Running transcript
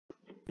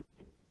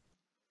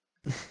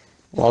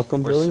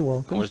Welcome, Billy.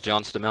 Welcome. Where's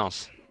John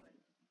Stamouse?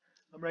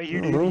 I'm right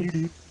here,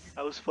 dude.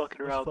 I was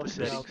fucking around with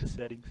the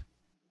settings.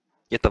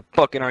 Get the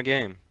fuck in our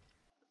game.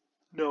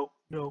 No.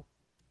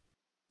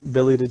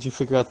 Billy, did you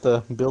figure out the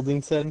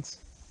building settings?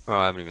 Oh,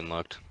 I haven't even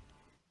looked.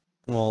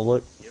 Well,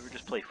 look. You ever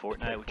just play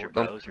Fortnite with your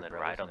bros and then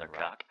ride on their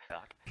cock?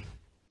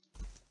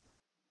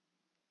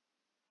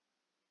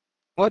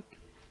 What?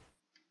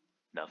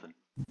 Nothing.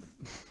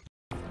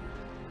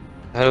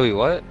 How do we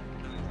what?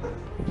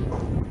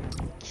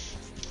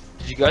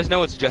 Did you guys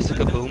know it's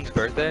Jessica Boom's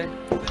birthday?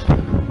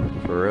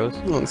 For reals?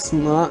 No, it's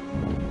not.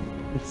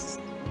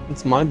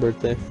 It's my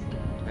birthday.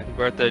 Happy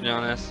birthday,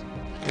 Jonas.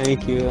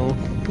 Thank you.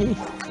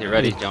 You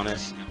ready,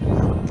 Jonas?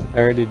 I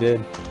already did.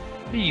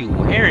 What are you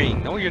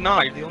wearing? No, you're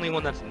not. You're the only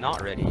one that's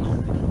not ready.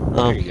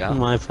 There you go.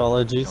 My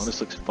apologies. Jonas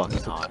looks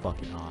fucking hot.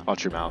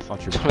 Watch your mouth.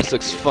 Jonas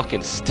looks fucking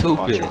Watch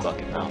stupid. your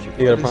fucking mouth.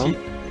 You got a problem?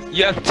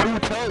 You have 2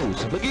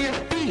 toes. Look at your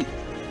feet.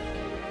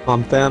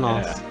 I'm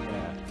Thanos. Yeah.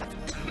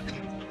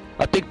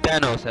 I think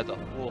Thanos has a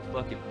full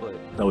fucking foot.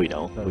 No, we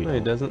don't. No, he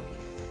doesn't.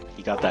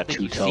 He got that I think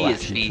you 2-toe see his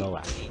action. feet.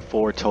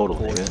 4 total,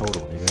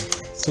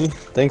 nigga. See?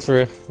 Thanks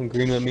for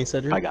agreeing with me,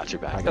 Cedric. I got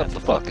your back. Shut the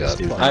fuck up.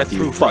 Dude. I have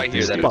proof Fuck right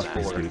here this that dude. it's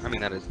 4. I mean,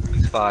 that is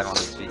 5 on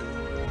his feet.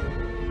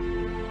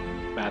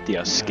 Matthew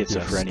has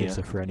schizophrenia.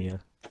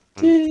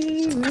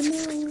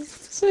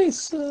 Say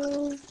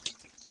so.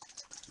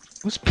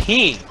 Who's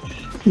peeing?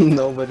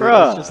 Nobody.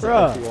 Bruh, It's just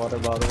bruh. an empty water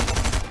bottle.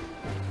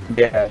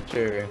 Yeah,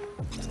 sure.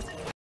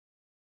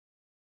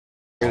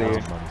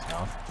 Earlier.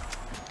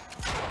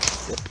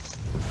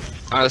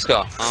 Alright, let's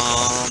go.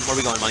 Where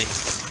we going, Money?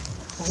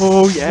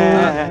 Oh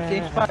yeah.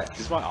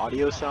 Does my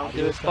audio sound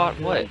Good good? spot,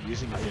 what?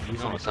 Using No, it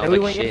it. sounds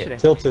like shit.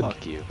 Tilted.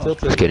 Fuck you. Just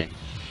Tilted. kidding.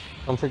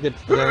 Don't forget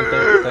to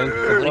thank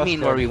What do you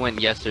mean where we went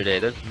yesterday?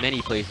 There's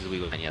many places we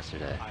went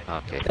yesterday.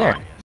 Okay, There.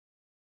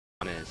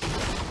 One is.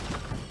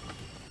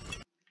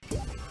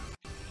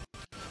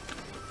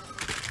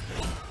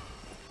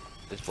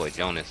 This boy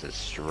Jonas is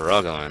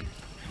struggling.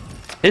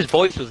 His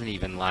voice wasn't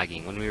even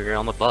lagging when we were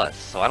on the bus,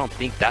 so I don't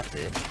think that's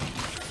it.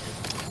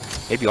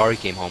 Maybe Ari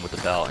came home with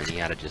the belt and he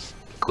had to just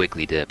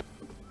quickly dip.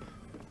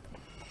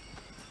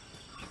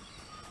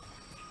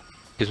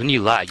 Because when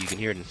you lag, you can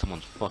hear it in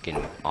someone's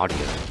fucking audio.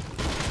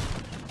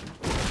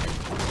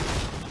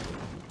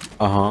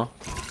 Uh-huh.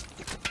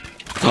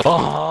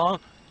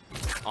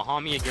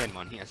 Me again,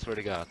 Money, I swear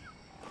to God.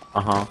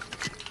 Uh-huh.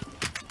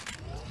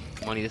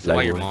 Money, this is Like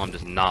why your what? mom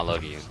does not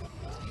love you.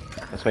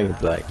 That's why you're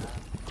black.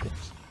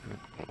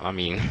 I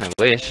mean, I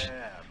wish.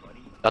 Yeah, buddy.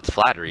 That's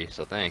flattery,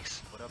 so thanks.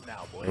 What up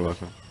now, boy? You're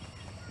welcome.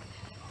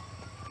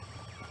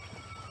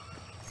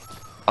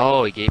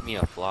 Oh, he gave me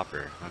a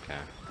flopper. Okay.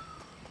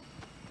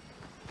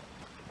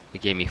 He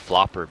gave me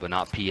flopper, but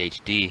not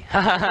PhD.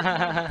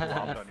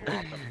 Flopped on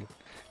your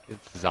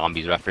It's a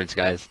zombies reference,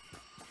 guys.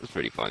 It's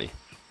pretty funny.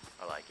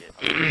 I like it.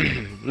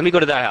 Let me go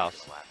to that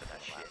house. Laugh at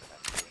that shit.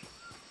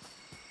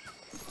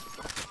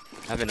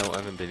 I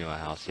haven't been to a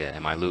house yet,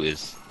 and my loot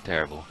is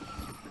terrible.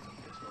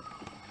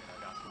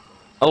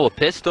 Oh, a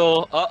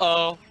pistol!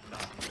 Uh-oh!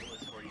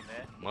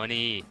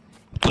 Money!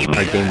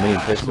 Our game winning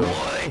pistol.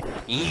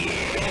 Yeah!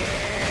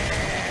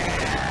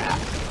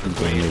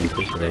 Game winning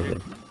pistol right here.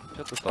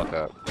 Shut the fuck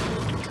up.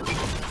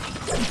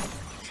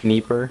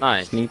 Sniper.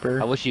 Nice.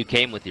 Sniper. I wish you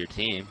came with your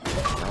team.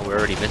 Oh, we're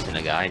already missing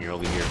a guy, and you're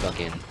over here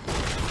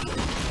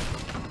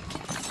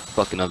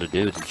fucking other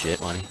dudes and shit,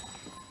 Money.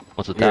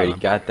 What's with You that already one?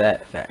 got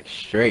that fact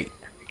straight.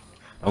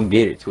 Don't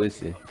get it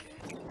twisted.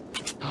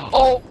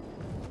 Oh!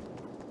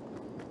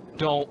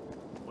 Don't.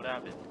 What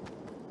happened?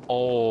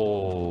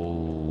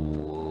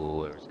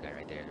 Oh, there was a guy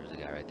right there.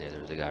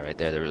 There was a guy right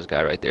there. There was a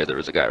guy right there. There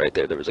was a guy right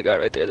there. There was a guy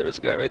right there. There was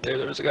a guy right there.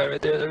 There was a guy right there. There was a guy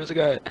right there. There was a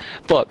guy.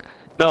 Fuck.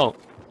 No.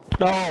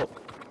 No.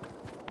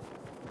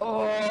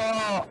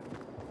 Oh.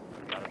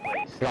 Got a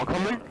place. Y'all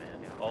coming?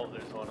 Oh,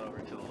 there's one over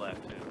to the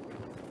left too.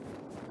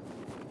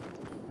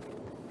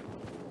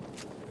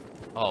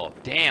 Oh,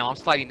 damn. I'm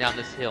sliding down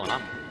this hill and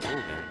I'm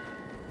moving.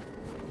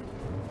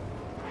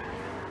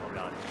 Hold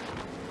on.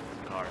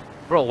 Car.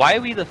 Bro, why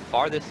are we the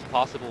farthest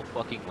possible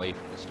fucking way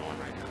from the storm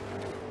right now?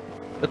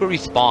 Look where we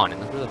spawn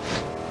and look where the.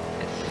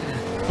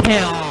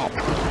 Help!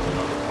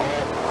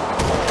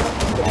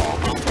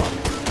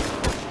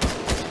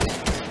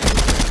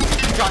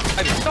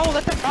 No,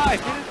 let them die!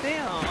 Get it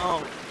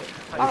down!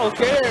 I don't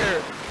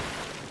care!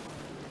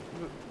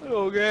 I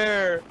don't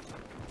care!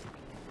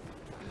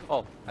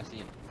 Oh, I see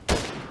him.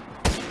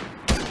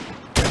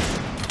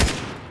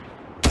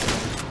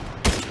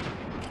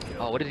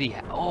 Oh, what did he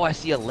have? Oh, I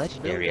see a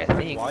legendary, I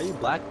think. Why are you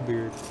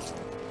Blackbeard?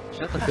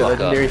 Shut the The fuck up.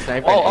 legendary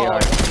sniper Oh, and AR.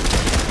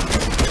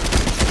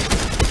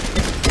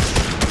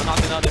 Knock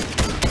another.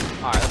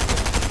 Alright,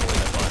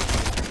 let's go.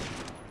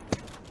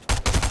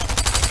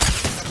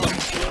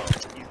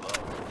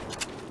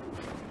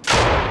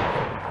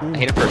 I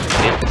hit him for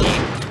 15.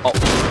 Oh.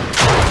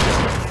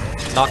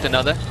 Knocked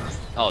another.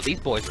 Oh, these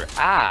boys are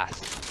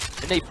ass.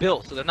 And they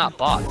built, so they're not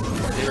bots.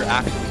 They were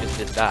actually just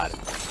this bad.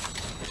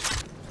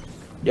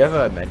 You have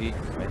a medkit?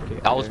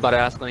 I was about to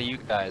ask one of you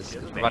guys,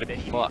 because we're about to be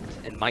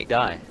fucked and might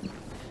die.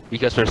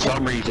 Because for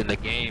some reason the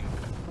game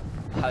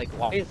Like,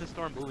 why is the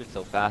storm moving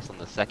so fast on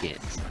the second?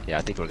 Yeah,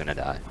 I think we're gonna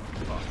die.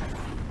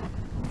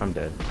 I'm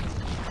dead.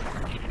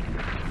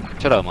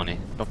 Shut up, Money.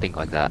 Don't think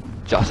like that.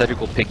 Josh Cedric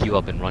will pick you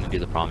up and run into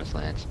the promised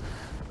lands.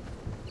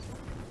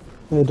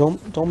 Hey,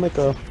 don't make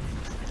a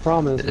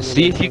promise. when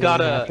See it if you doesn't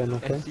gotta. happen,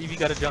 okay? See if you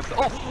gotta jump.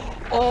 Oh!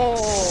 Oh! I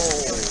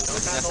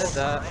said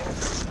that.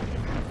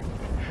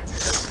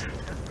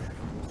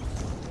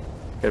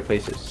 Could have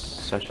placed it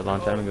such a long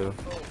time ago.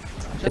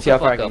 Shut Let's see the how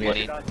far I fuck can up,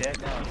 get. Money. Not dead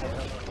now.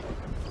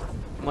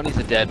 Money's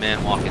a dead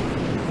man walking.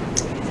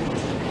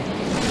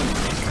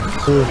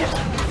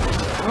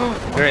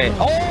 Great.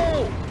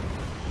 Oh!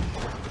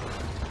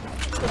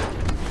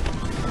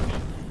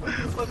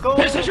 Let's go.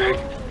 It's okay.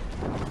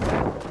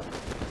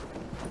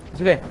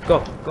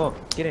 Go.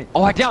 Get in.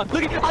 Oh, I down.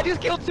 Look at you. I just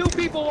killed 2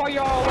 people while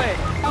you're all away.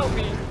 Help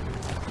me.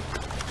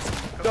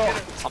 No.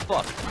 I'm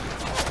fucked.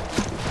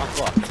 I'm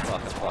fucked.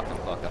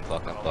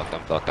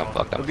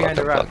 Go behind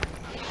the rock.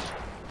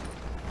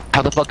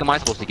 How the fuck am I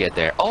supposed to get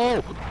there?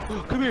 Oh!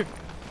 Come here.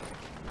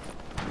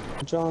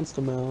 John's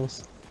the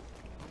mouse.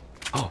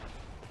 Oh.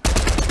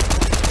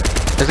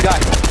 There's a guy.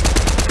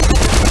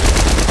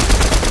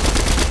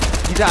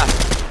 He's out.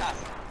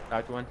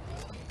 Knocked one.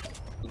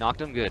 You knocked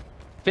him? Good.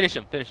 Finish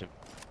him. Let's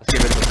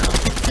get rid of him now.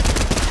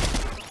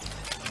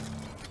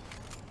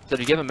 So,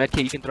 do you have a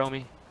medkit you can throw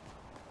me?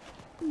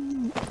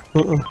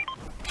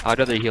 I'd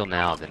rather heal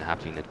now than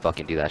having to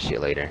fucking do that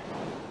shit later.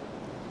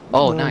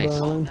 Oh, No, nice.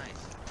 darling.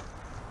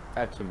 I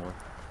have 2 more.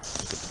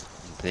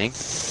 Think?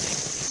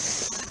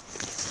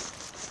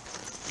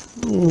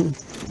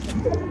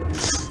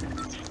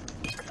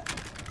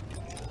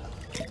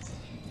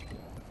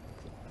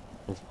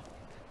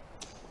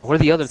 Where are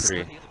the other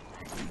 3?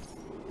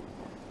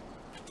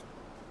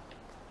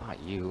 Not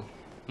you.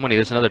 Money,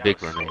 there's another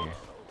big one right here.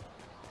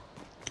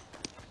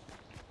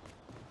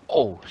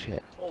 Oh,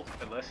 shit. Oh,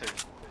 the lesser.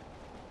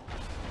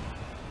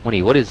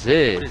 Money, what is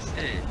this?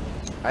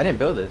 I didn't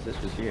build this.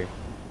 This was here.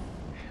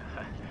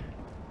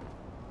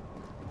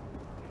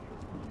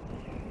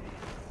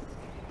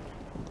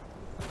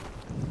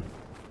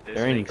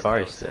 There ain't any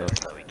cars still.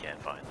 That we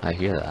can't find. I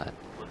hear that.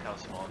 Look how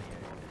small the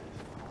area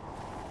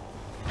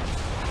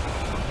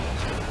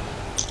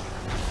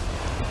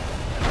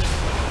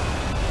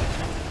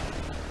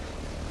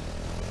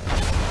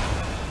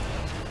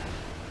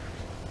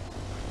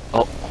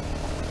Oh,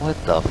 what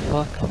the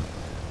fuck?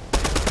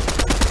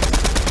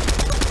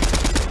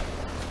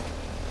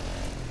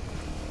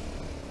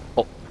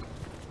 Oh.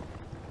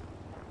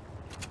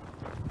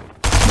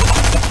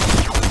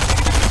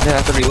 Yeah, I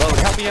have to reload.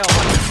 Help me out.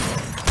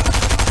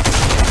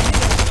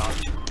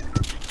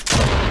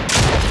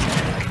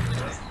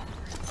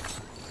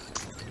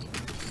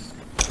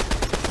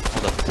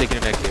 Hold up, taking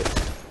a med kit.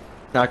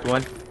 Knocked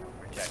one.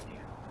 protect you.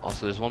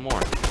 Also, there's one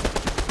more.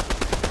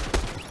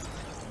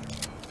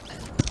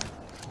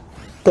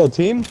 Go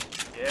team.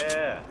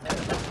 Yeah.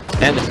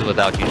 And this is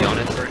without you,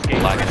 Jonas. First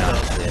game. Lagging out.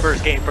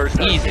 First game. First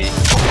time. Easy.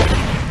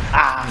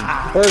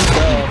 Ah. First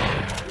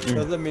go.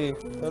 Doesn't mean.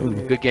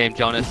 Good game,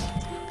 Jonas.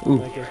 Ooh.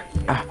 Thank you.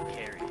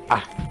 Carry.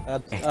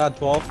 Add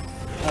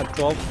 12. Add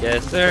 12.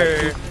 Yes,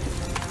 sir.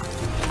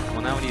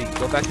 Well, now when you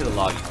go back to the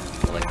lobby,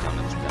 select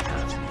Jonas.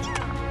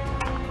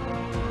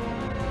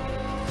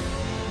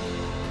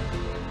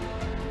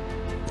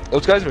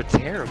 Those guys were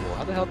terrible.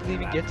 How the hell did they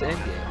even get to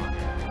endgame?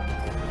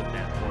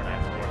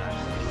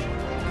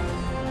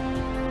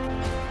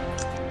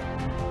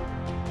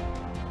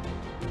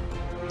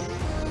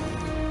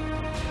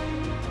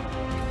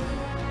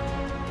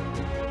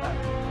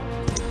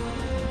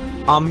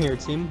 I'm here,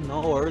 team.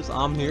 No worries.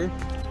 I'm here.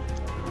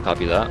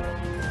 Copy that.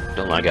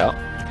 Don't lag out.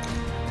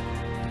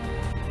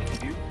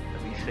 You,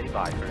 at least say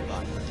bye first.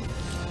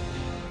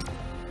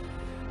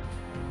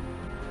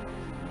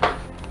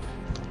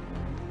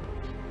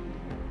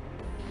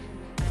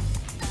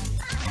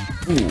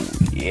 Ooh,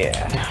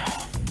 yeah.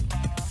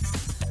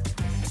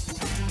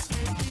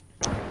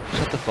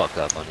 Shut the fuck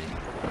up, honey.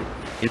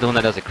 You're the one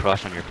that has a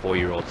crush on your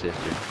 4-year-old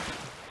sister.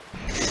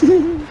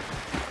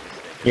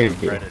 You're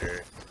good.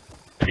 Predator.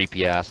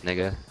 Creepy ass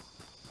nigga.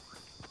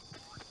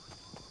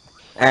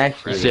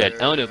 Actually, He said, I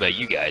don't know about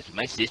you guys, but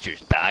my sister's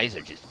thighs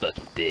are just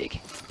fucking big.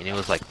 And it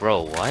was like,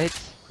 bro,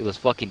 what? It was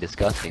fucking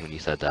disgusting when you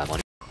said that,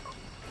 money.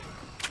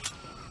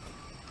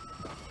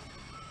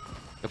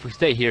 If we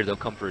stay here, they'll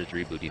come for his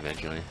reboot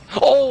eventually.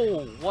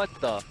 Oh, what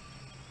the?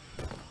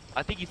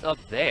 I think he's up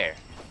there.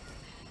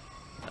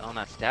 On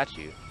that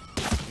statue.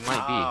 He might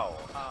Ow.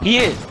 be. He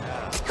is!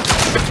 Yeah.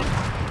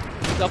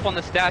 He's up on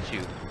the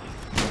statue.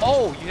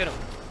 Oh, you hit him.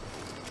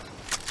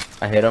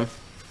 I hit him.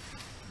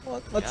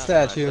 What Yeah,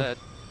 statue? that's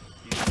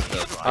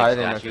what I I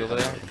didn't know statue you over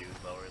were there.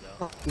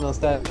 there. No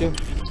statue.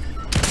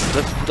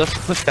 Let's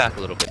push back a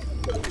little bit.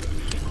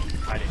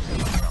 I didn't see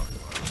him.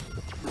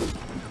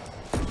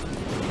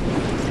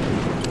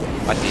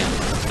 I see him.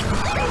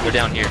 They're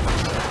down here.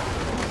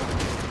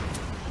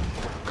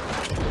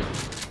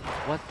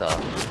 What the?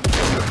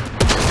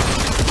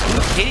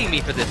 Who's hitting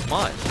me for this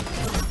much?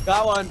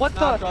 Got one. What the?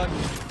 Knocked one.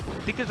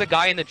 I think there's a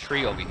guy in the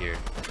tree over here.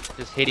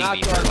 Just hitting me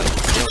Knocked for one.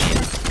 like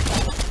millions.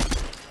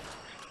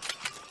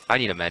 I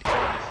need a med.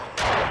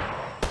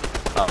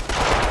 Oh.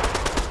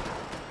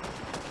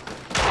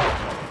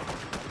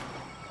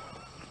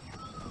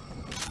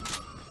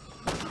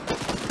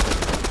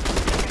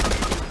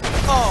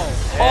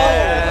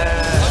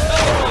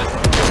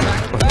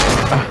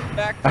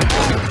 Back.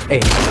 Hey,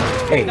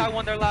 hey. I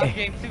won their last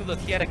game too. Look,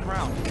 he had a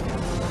crown.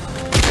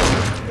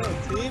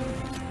 Team.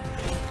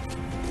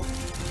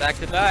 Back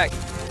to back.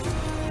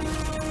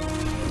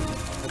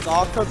 It's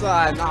all because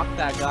I knocked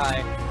that guy.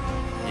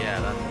 Yeah,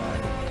 that's why.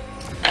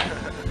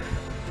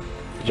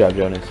 Good job,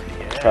 Jonas.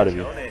 Yeah, Proud of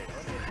you. Jonas.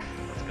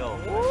 Let's go.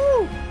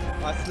 Woo!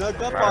 I snuck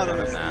up Proud on him of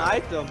and him now.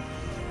 sniped him.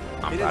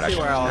 I'm He proud didn't of see you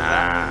where I was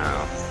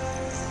now.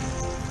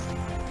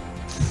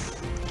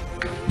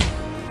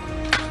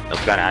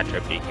 Look at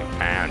attribute you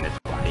found. It's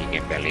what he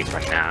can barely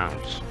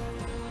pronounce.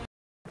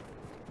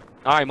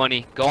 Alright,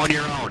 Money. Go on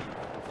your own.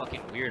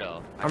 Fucking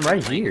weirdo. I'm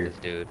right Playing here. with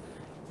this dude.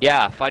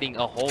 Yeah, fighting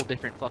a whole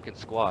different fucking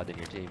squad than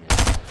your team is.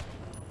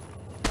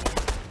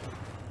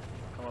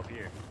 Come up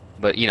here.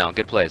 But, you know,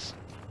 good plays.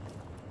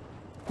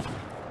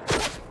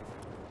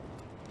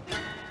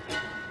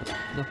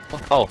 The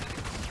fuck? Oh.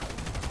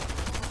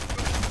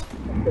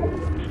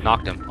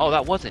 Knocked him. Oh,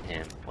 that wasn't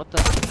him. What the?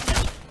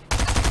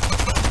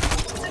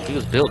 He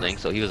was building,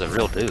 so he was a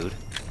real dude.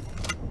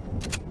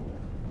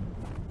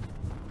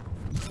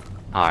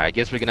 Alright, I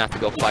guess we're gonna have to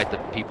go fight the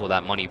people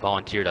that Money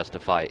volunteered us to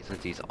fight,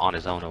 since he's on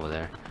his own over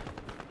there.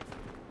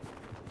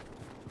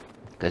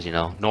 Because, you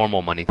know,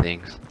 normal Money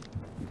things.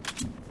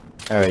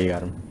 Alright, you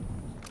got him.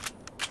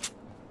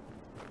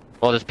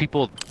 Well, there's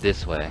people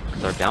this way,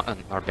 because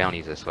our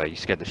bounty's this way. You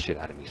scared the shit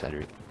out of me,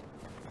 Cedric.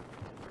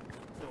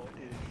 No, I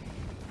didn't.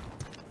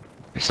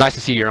 It's nice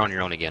to see you're on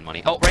your own again,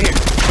 Money. Oh, right here!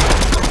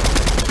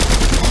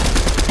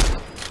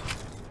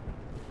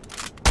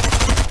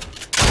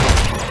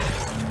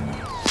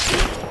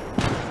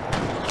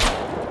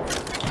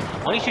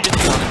 Money should just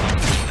be on his own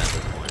team at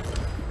this point.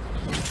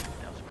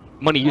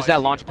 Money, use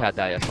that launch pad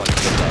that I fucking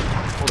picked up.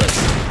 Hold up.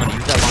 Money,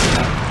 use that launch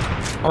pad.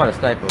 I'm gonna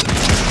snipe him.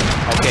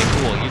 Okay,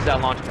 cool. Use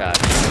that launch pad.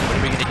 When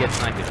are we gonna get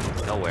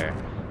sniping? Nowhere.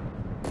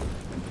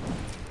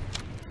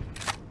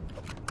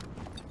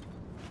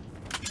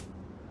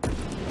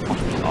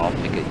 Oh,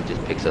 pick it. He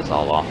just picks us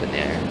all off in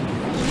there.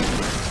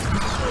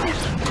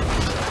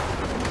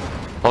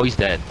 Oh, he's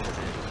dead.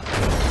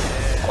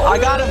 I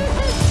got him!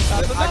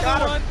 I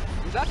got him!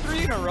 Is that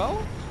 3 in a row?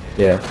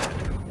 Yeah.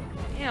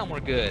 Damn, we're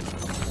good.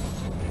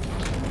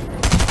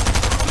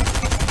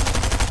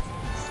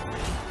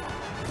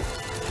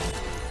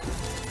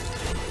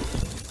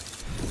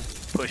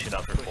 Pushing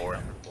up for 4.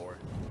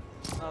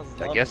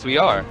 I guess we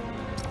are.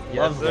 Yes,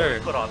 Lovely. sir.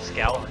 Put on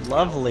scout.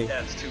 Lovely.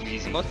 That's too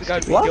easy. Most of the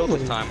guys we killed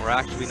this time were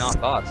actually not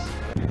bots.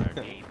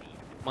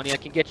 Money, I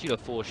can get you to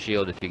full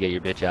shield if you get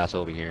your bitch ass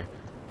over here.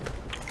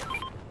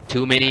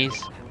 2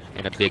 minis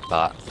and a big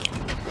bot. Did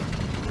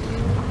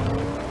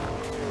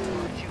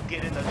you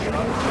get in the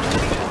truck?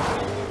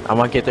 I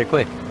want to get there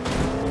quick.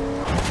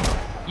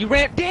 You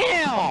ran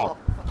down!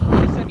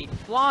 You sent me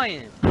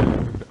flying.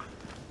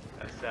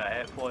 That's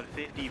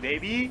F-150,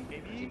 baby.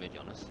 Teammate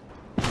Jonas.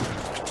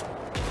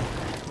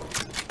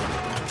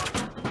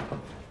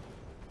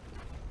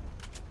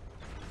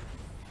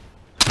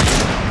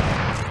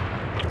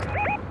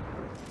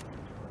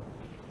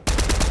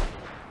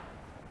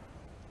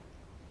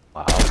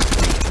 Wow.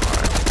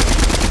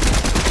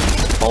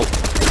 Oh.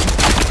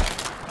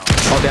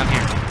 Oh, down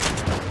here.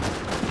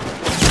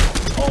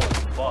 Oh,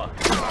 fuck.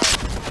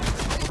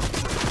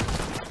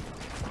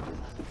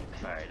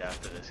 Alright,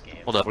 after this game.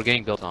 Hold up, we're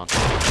getting built on.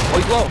 Oh,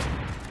 he's low!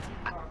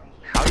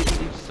 How did he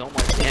do so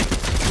much damage?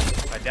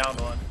 I downed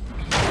one.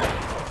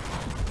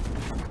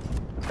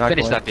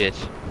 Finish that bitch.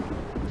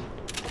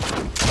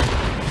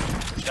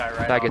 This guy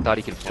right Faggot off. thought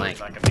he could flank.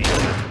 Like a beast.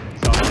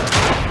 He's on the-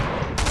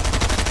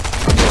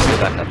 Get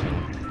back up.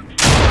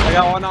 I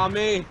got one on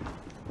me.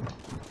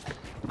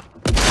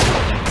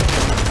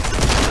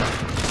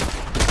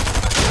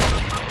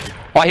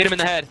 Oh, I hit him in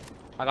the head.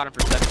 I got him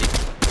for 70.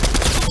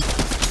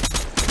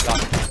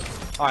 Got him.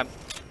 Alright.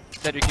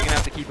 Cedric, you're gonna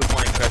have to keep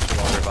applying pressure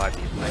while I revive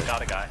these. I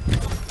got a guy.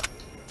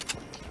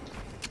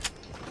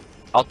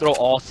 I'll throw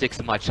all 6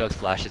 of my chug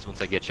splashes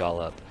once I get y'all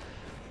up.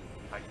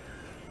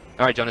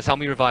 Alright, Jonas, help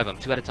me revive them.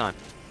 2 at a time.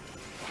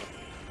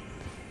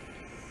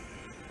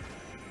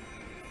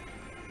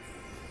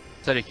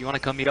 Cedric, you wanna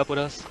come meet up with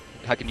us?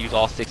 I can use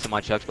all 6 of my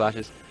chug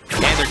splashes.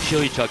 And they're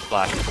chili chug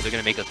splashes, so they're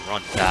gonna make us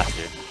run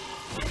faster.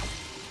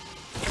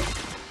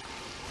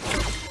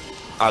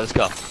 Alright, let's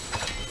go.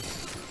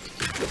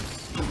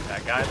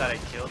 That guy that I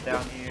killed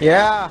down here.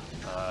 Yeah.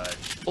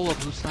 Oh, a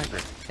blue sniper.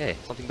 Hey,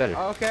 something better.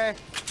 Okay.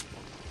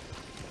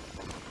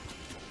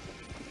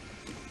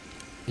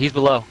 He's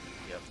below.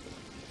 Yep.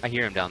 I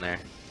hear him down there.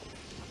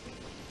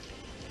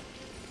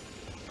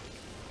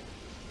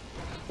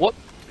 What?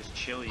 This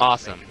chili.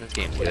 Awesome. This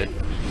game's good. I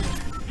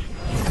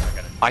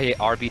gotta- I hit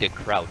RB to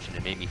crouch and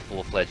it made me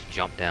full-fledged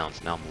jump down,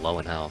 so now I'm low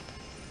in health.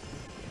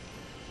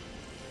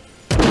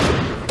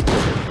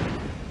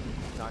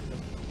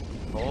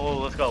 Oh,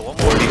 let's go. One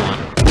more. 41.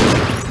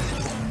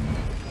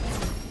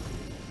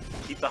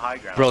 Keep the high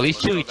ground. Bro, these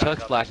Let's go chili back chug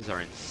up. splashes are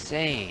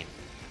insane.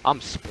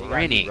 I'm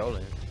sprinting.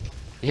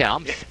 Yeah,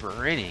 I'm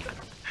sprinting.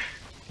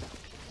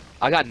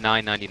 I got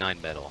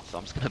 9.99 metal, so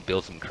I'm just gonna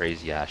build some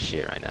crazy ass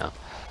shit right now.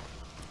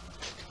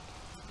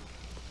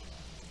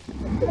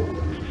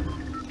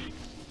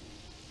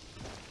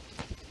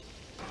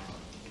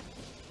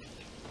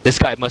 This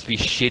guy must be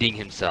shitting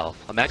himself.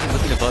 Imagine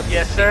looking above you.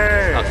 Yes,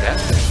 sir. Okay.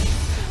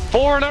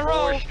 4 in a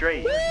row. 4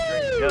 straight.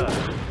 Yeah.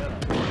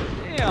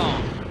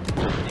 Damn.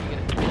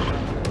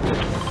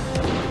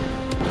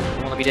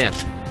 Come on, let me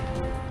dance.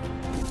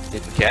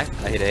 Okay,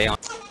 I hit A on.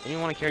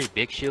 Anyone want to carry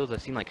big shields?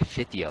 I've seen like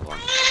 50 of them.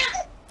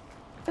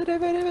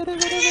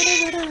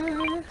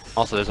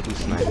 Also, there's a blue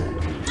sniper.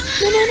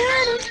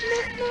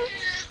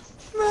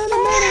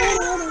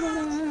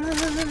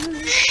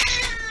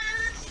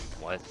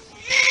 What?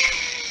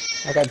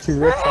 I got 2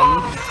 rifts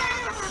on me.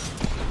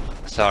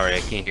 Sorry, I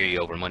can't hear you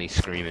over Money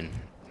screaming.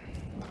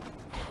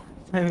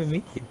 I haven't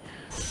met you.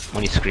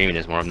 Money screaming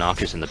is more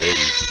obnoxious than the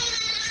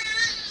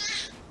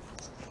babies.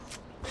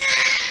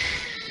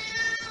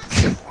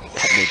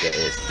 That nigga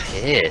is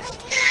pissed.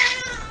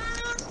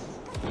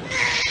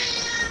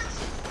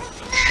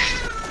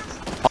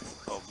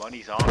 Oh,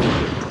 money's on.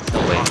 No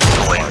way.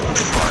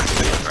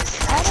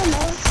 I don't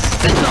know.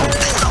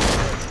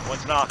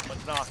 One's knocked.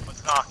 One's knocked.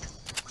 One's knocked.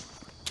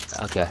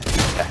 Okay.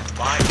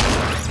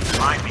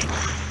 Behind me.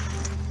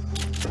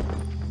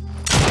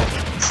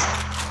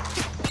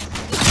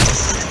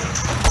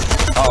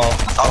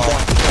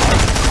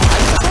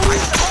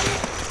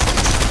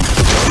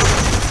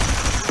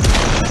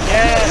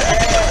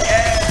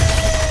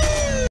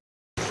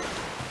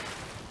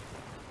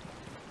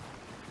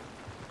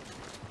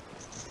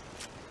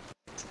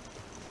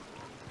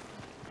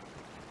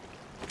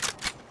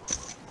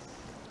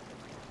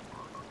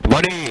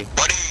 Money!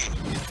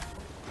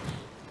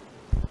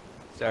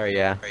 Sorry,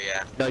 yeah.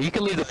 No, you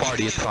can leave the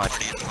party, it's fine.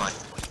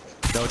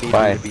 No need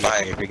Bye. to be here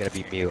if you're gonna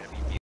be mute.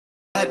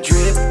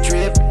 Drip,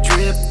 drip,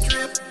 drip,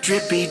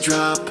 drippy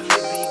drop,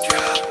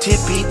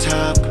 tippy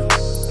top,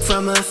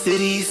 from a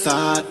city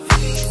thought.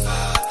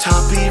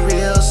 Toppy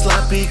real,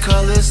 sloppy,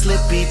 color,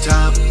 slippy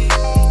top.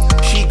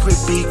 She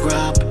grippy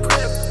grop,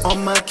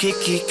 on my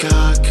kicky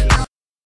cock.